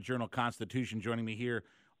Atlanta Journal-Constitution, joining me here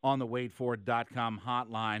on the WadeFord.com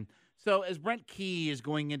hotline. So as Brent Key is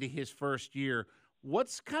going into his first year,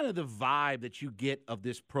 what's kind of the vibe that you get of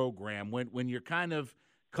this program when you're kind of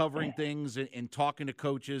covering things and talking to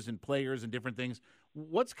coaches and players and different things?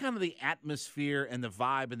 What's kind of the atmosphere and the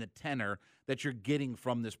vibe and the tenor that you're getting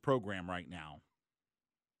from this program right now?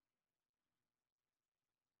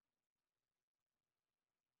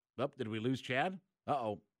 Oh, did we lose Chad?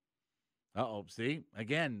 Uh-oh. See,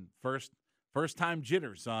 again, first time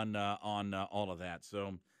jitters on all of that.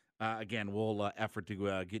 So, again, we'll effort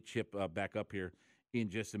to get Chip back up here in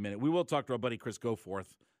just a minute. We will talk to our buddy Chris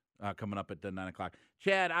Goforth coming up at 9 o'clock.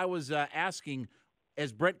 Chad, I was asking,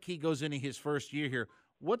 as Brent Key goes into his first year here,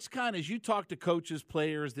 what's kind of, as you talk to coaches,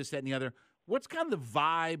 players, this, that, and the other, what's kind of the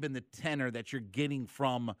vibe and the tenor that you're getting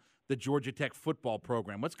from the Georgia Tech football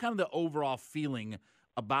program? What's kind of the overall feeling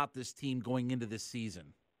about this team going into this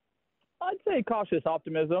season? I'd say cautious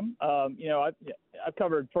optimism. I've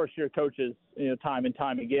covered first-year coaches, time and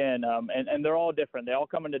time again, and they're all different. They all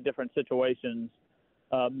come into different situations.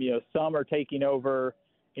 Some are taking over,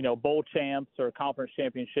 bowl champs or conference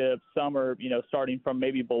championships. Some are, starting from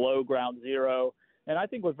maybe below ground zero. And I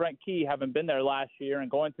think with Brent Key having been there last year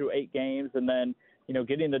and going through 8 games and then,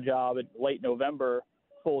 getting the job in late November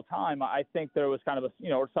full time, I think there was kind of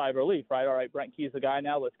a sigh of relief, right? All right, Brent Key's the guy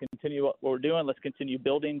now. Let's continue what we're doing. Let's continue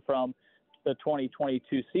building from the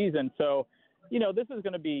 2022 season. So, this is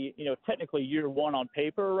going to be, technically year 1 on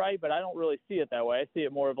paper, right? But I don't really see it that way. I see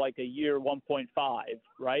it more of like a year 1.5,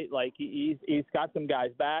 right? Like he's got some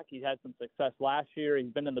guys back. He had some success last year.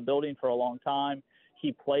 He's been in the building for a long time.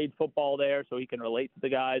 He played football there, so he can relate to the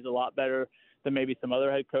guys a lot better than maybe some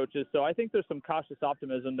other head coaches. So I think there's some cautious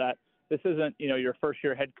optimism that this isn't, your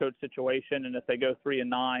first-year head coach situation, and if they go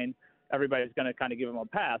 3-9, everybody's going to kind of give them a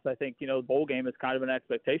pass. I think, the bowl game is kind of an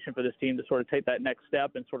expectation for this team to sort of take that next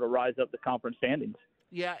step and sort of rise up the conference standings.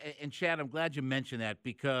 Yeah, and Chad, I'm glad you mentioned that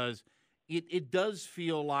because it does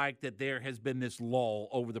feel like that there has been this lull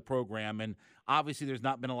over the program, and obviously there's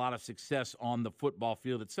not been a lot of success on the football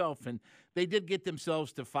field itself, and they did get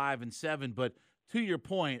themselves to 5-7, but to your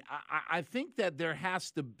point, I think that there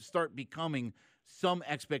has to start becoming some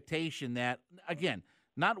expectation that, again,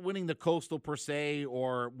 not winning the Coastal per se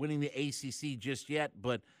or winning the ACC just yet,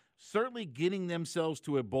 but certainly getting themselves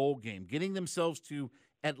to a bowl game, getting themselves to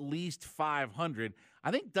at least 500.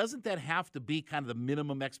 I think, doesn't that have to be kind of the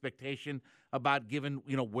minimum expectation about given,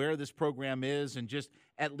 where this program is and just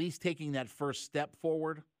at least taking that first step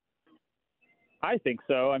forward? I think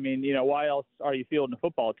so. I mean, why else are you fielding a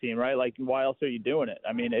football team, right? Like, why else are you doing it?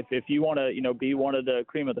 I mean, if you want to, be one of the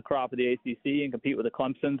cream of the crop of the ACC and compete with the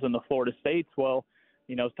Clemsons and the Florida States, well,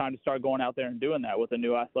 it's time to start going out there and doing that with a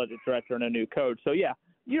new athletic director and a new coach. So, yeah,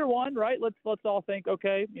 year 1, right? Let's all think,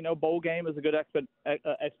 okay, bowl game is a good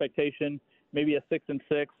expectation, maybe a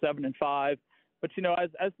 6-6, 7-5. But,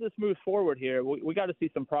 as this moves forward here, we got to see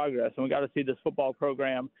some progress, and we got to see this football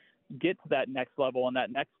program get to that next level and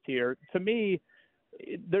that next tier. To me,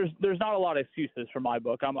 there's not a lot of excuses for my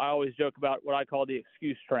book. I always joke about what I call the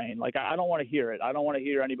excuse train. Like, I don't want to hear it. I don't want to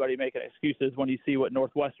hear anybody making excuses when you see what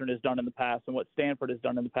Northwestern has done in the past and what Stanford has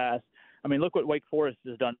done in the past. I mean, look what Wake Forest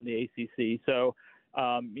has done in the ACC. So,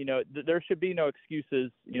 there should be no excuses,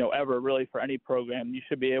 ever really for any program. You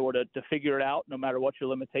should be able to figure it out no matter what your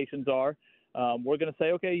limitations are. We're going to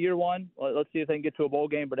say, okay, year 1, let's see if they can get to a bowl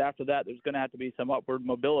game. But after that, there's going to have to be some upward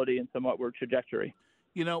mobility and some upward trajectory.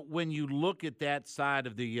 When you look at that side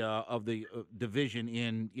of the division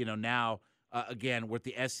in, now again with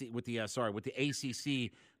the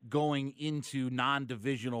ACC going into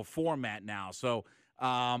non-divisional format now. So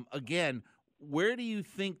again, where do you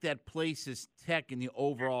think that places Tech in the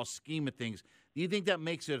overall scheme of things? Do you think that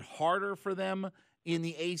makes it harder for them in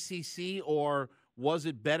the ACC, or was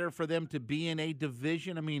it better for them to be in a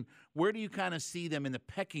division? I mean, where do you kind of see them in the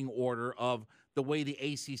pecking order of the way the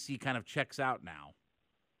ACC kind of checks out now?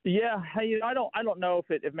 Yeah, I don't know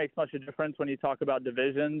if it makes much of a difference when you talk about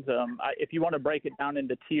divisions. If you want to break it down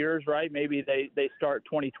into tiers, right? Maybe they start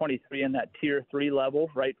 2023 in that tier 3 level,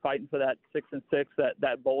 right? Fighting for that 6-6,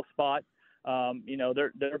 that bowl spot.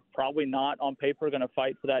 They're probably not on paper going to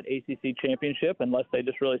fight for that ACC championship unless they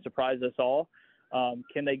just really surprise us all.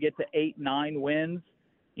 Can they get to 8-9 wins?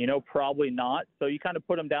 Probably not. So you kind of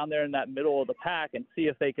put them down there in that middle of the pack and see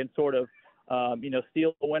if they can sort of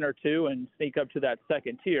steal a win or two and sneak up to that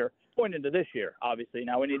second tier going into this year, obviously.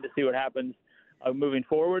 Now we need to see what happens moving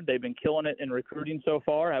forward. They've been killing it in recruiting so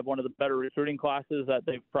far, have one of the better recruiting classes that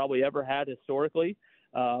they've probably ever had historically.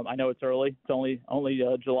 I know it's early. It's only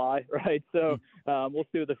July, right? So we'll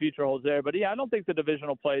see what the future holds there. But yeah, I don't think the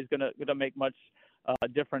divisional play is gonna make much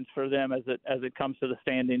difference for them as it comes to the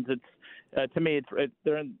standings. It's to me,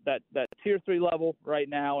 they're in that tier 3 level right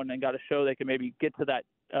now, and then got to show they can maybe get to that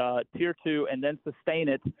tier 2 and then sustain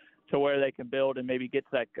it to where they can build and maybe get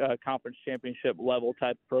to that conference championship level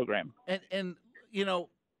type program. And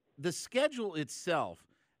the schedule itself.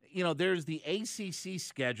 There's the ACC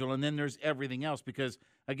schedule, and then there's everything else because,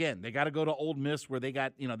 again, they got to go to Ole Miss where they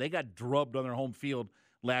got drubbed on their home field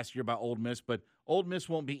last year by Ole Miss. But Ole Miss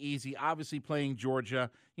won't be easy, obviously playing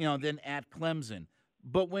Georgia, then at Clemson.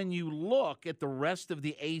 But when you look at the rest of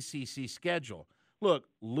the ACC schedule, look,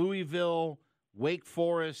 Louisville, Wake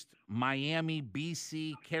Forest, Miami,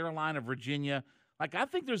 BC, Carolina, Virginia. I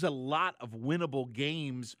think there's a lot of winnable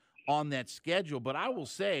games on that schedule. But I will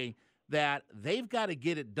say that they've got to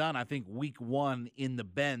get it done, I think, week 1 in the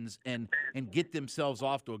Benz and get themselves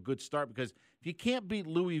off to a good start because if you can't beat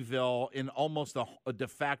Louisville in almost a de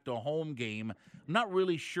facto home game, I'm not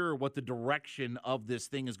really sure what the direction of this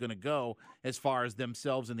thing is going to go as far as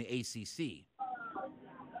themselves in the ACC.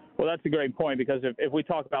 Well, that's a great point because if we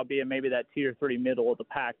talk about being maybe that tier 3 middle of the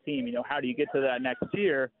pack team, how do you get to that next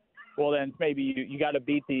tier? Well, then maybe you got to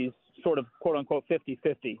beat these sort of quote-unquote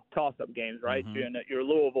 50-50 toss-up games, right? Mm-hmm. Your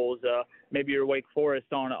Louisville's, maybe your Wake Forest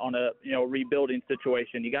on a rebuilding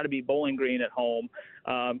situation. You got to beat Bowling Green at home.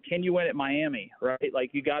 Can you win at Miami, right?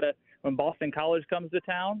 You got to – when Boston College comes to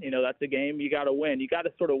town, that's a game you got to win. You got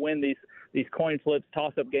to sort of win these coin flips,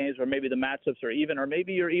 toss-up games where maybe the matchups are even or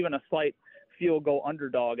maybe you're even a slight field goal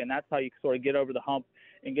underdog, and that's how you sort of get over the hump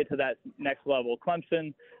and get to that next level.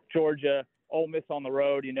 Clemson, Georgia, Ole Miss on the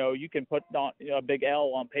road, you can put on a big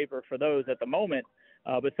L on paper for those at the moment.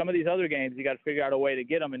 But some of these other games, you got to figure out a way to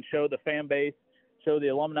get them and show the fan base, show the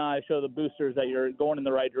alumni, show the boosters that you're going in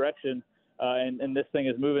the right direction. And this thing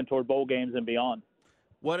is moving toward bowl games and beyond.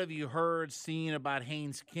 What have you heard, seen about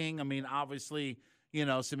Haynes King? I mean, obviously,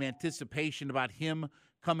 some anticipation about him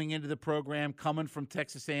coming into the program, coming from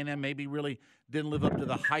Texas A&M, maybe really didn't live up to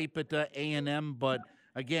the hype at A&M. But,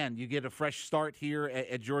 again, you get a fresh start here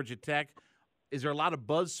at Georgia Tech. Is there a lot of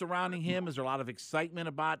buzz surrounding him? Is there a lot of excitement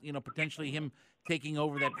about, potentially him taking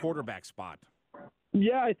over that quarterback spot?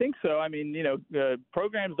 Yeah, I think so. I mean,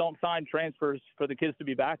 programs don't sign transfers for the kids to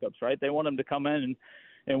be backups, right? They want them to come in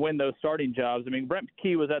and win those starting jobs. I mean, Brent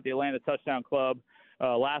Key was at the Atlanta Touchdown Club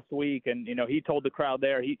last week, and, he told the crowd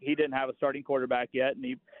there he didn't have a starting quarterback yet,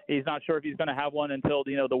 and he's not sure if he's going to have one until,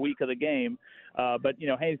 the week of the game. But,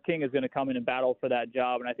 Haynes King is going to come in and battle for that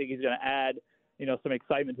job, and I think he's going to add – some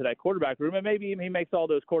excitement to that quarterback room. And maybe he makes all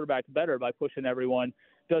those quarterbacks better by pushing everyone.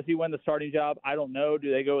 Does he win the starting job? I don't know.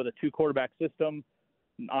 Do they go with a 2-quarterback system?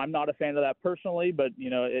 I'm not a fan of that personally, but,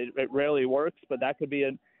 it rarely works. But that could be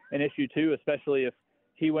an issue too, especially if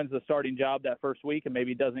he wins the starting job that first week and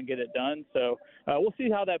maybe doesn't get it done. So we'll see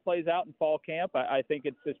how that plays out in fall camp. I think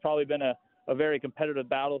it's probably been a very competitive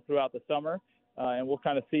battle throughout the summer. And we'll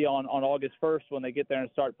kind of see on August 1st when they get there and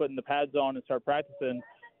start putting the pads on and start practicing,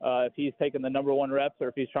 if he's taking the number 1 reps or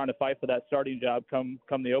if he's trying to fight for that starting job come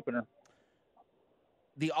the opener.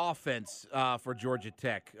 The offense for Georgia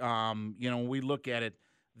Tech, when we look at it,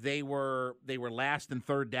 they were last in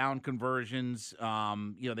third down conversions.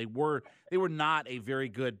 They were not a very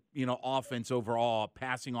good offense overall,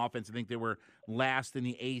 passing offense. I think they were last in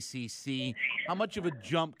the ACC. How much of a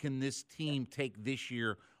jump can this team take this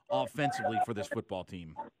year offensively for this football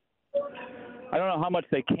team? I don't know how much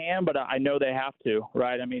they can, but I know they have to,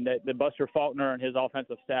 right? I mean, the Buster Faulkner and his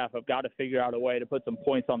offensive staff have got to figure out a way to put some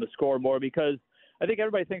points on the scoreboard because I think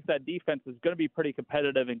everybody thinks that defense is going to be pretty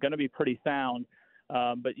competitive and going to be pretty sound.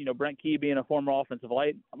 But, Brent Key being a former offensive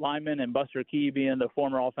lineman and Buster Key being the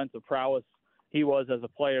former offensive prowess he was as a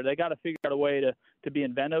player, they got to figure out a way to be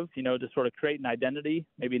inventive, to sort of create an identity,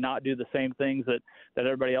 maybe not do the same things that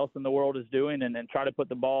everybody else in the world is doing and try to put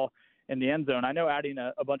the ball in the end zone. I know adding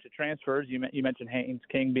a bunch of transfers, you mentioned Haynes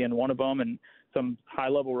King being one of them, and some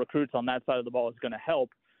high-level recruits on that side of the ball is going to help.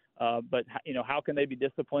 But, how can they be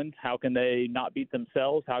disciplined? How can they not beat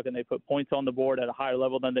themselves? How can they put points on the board at a higher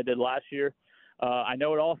level than they did last year? I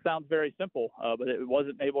know it all sounds very simple, but it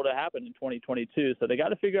wasn't able to happen in 2022. So they got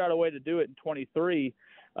to figure out a way to do it in 23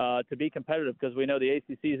 to be competitive because we know the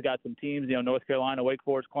ACC's got some teams, North Carolina, Wake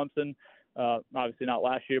Forest, Clemson, obviously not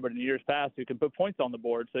last year, but in years past, who can put points on the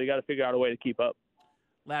board. So you got to figure out a way to keep up.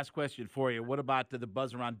 Last question for you. What about the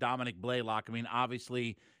buzz around Dominic Blaylock? I mean,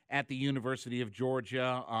 obviously at the University of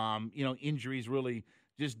Georgia, injuries really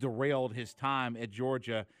just derailed his time at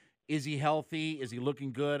Georgia. Is he healthy? Is he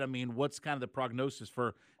looking good? I mean, what's kind of the prognosis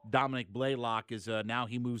for Dominic Blaylock as now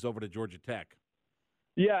he moves over to Georgia Tech?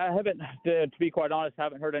 Yeah, I haven't, to be quite honest,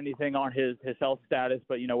 haven't heard anything on his health status,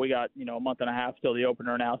 but, we got, a month and a half till the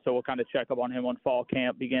opener now, so we'll kind of check up on him when fall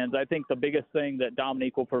camp begins. I think the biggest thing that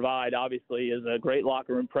Dominique will provide, obviously, is a great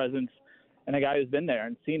locker room presence and a guy who's been there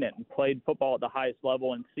and seen it and played football at the highest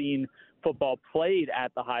level and seen football played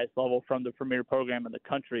at the highest level from the premier program in the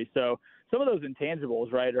country. So some of those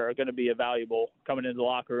intangibles, right, are going to be valuable coming into the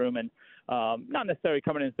locker room and not necessarily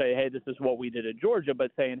coming in and say, hey, this is what we did at Georgia,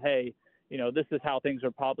 but saying, hey, this is how things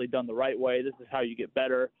are probably done the right way. This is how you get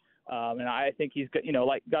better. And I think he's got,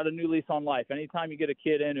 got a new lease on life. Anytime you get a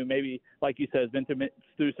kid in who maybe, like you said, has been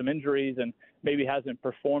through some injuries and maybe hasn't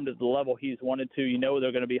performed at the level he's wanted to,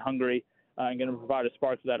 they're going to be hungry and going to provide a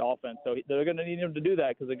spark to that offense. So they're going to need him to do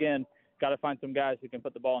that because, again, got to find some guys who can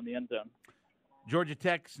put the ball in the end zone. Georgia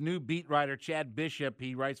Tech's new beat writer, Chad Bishop,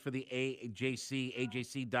 he writes for the AJC,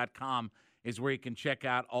 AJC.com is where you can check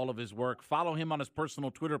out all of his work. Follow him on his personal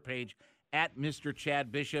Twitter page, at Mr. Chad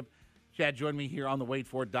Bishop. Chad joined me here on the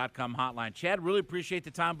waitfor.com hotline. Chad, really appreciate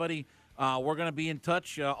the time, buddy. We're going to be in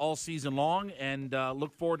touch all season long and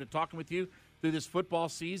look forward to talking with you through this football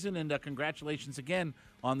season, and congratulations again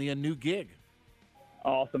on the new gig.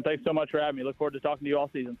 Awesome. Thanks so much for having me. Look forward to talking to you all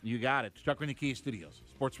season. You got it. Chuckery and Key Studios,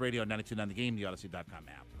 Sports Radio 92.9 The Game, the Odyssey.com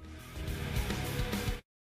app.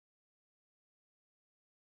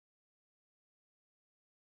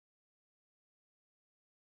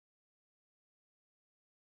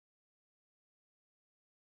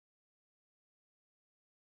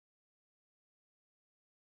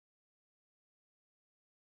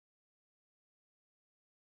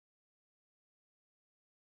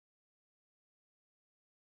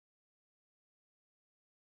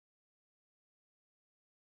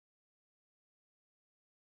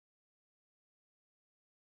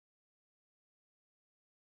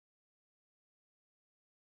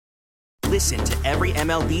 Listen to every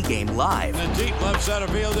MLB game live. In the deep left center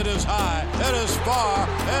field, it is high, it is far,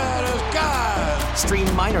 it is gone.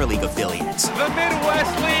 Stream minor league affiliates. The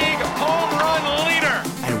Midwest League home run leader.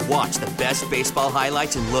 And watch the best baseball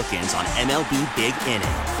highlights and look-ins on MLB Big Inning.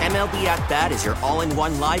 MLB At Bat is your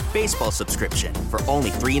all-in-one live baseball subscription for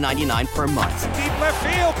only $3.99 per month. Deep left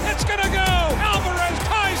field, it's gonna go. Alvarez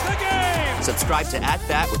ties the game. Subscribe to At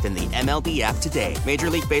Bat within the MLB app today. Major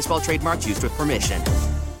League Baseball trademarks used with permission.